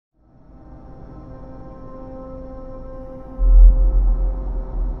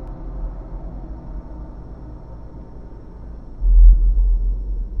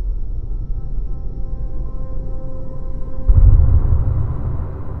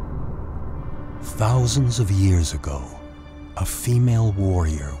Thousands of years ago, a female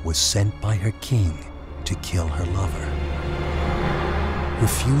warrior was sent by her king to kill her lover.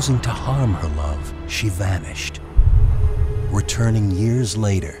 Refusing to harm her love, she vanished. Returning years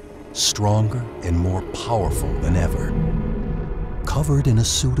later, stronger and more powerful than ever. Covered in a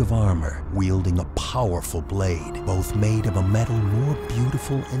suit of armor, wielding a powerful blade, both made of a metal more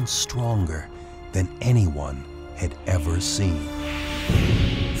beautiful and stronger than anyone had ever seen.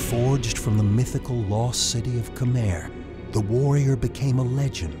 Forged from the mythical lost city of Khmer, the warrior became a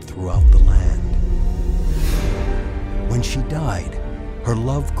legend throughout the land. When she died, her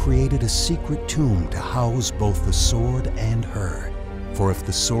love created a secret tomb to house both the sword and her. For if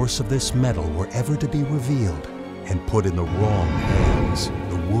the source of this metal were ever to be revealed and put in the wrong hands,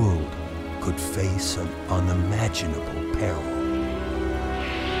 the world could face an unimaginable peril.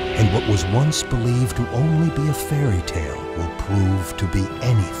 And what was once believed to only be a fairy tale will prove to be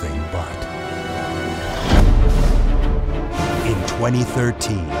anything but. In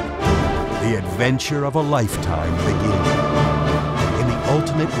 2013, the adventure of a lifetime begins. In the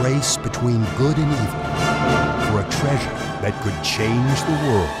ultimate race between good and evil, for a treasure that could change the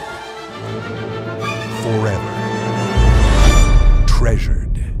world forever. Treasure.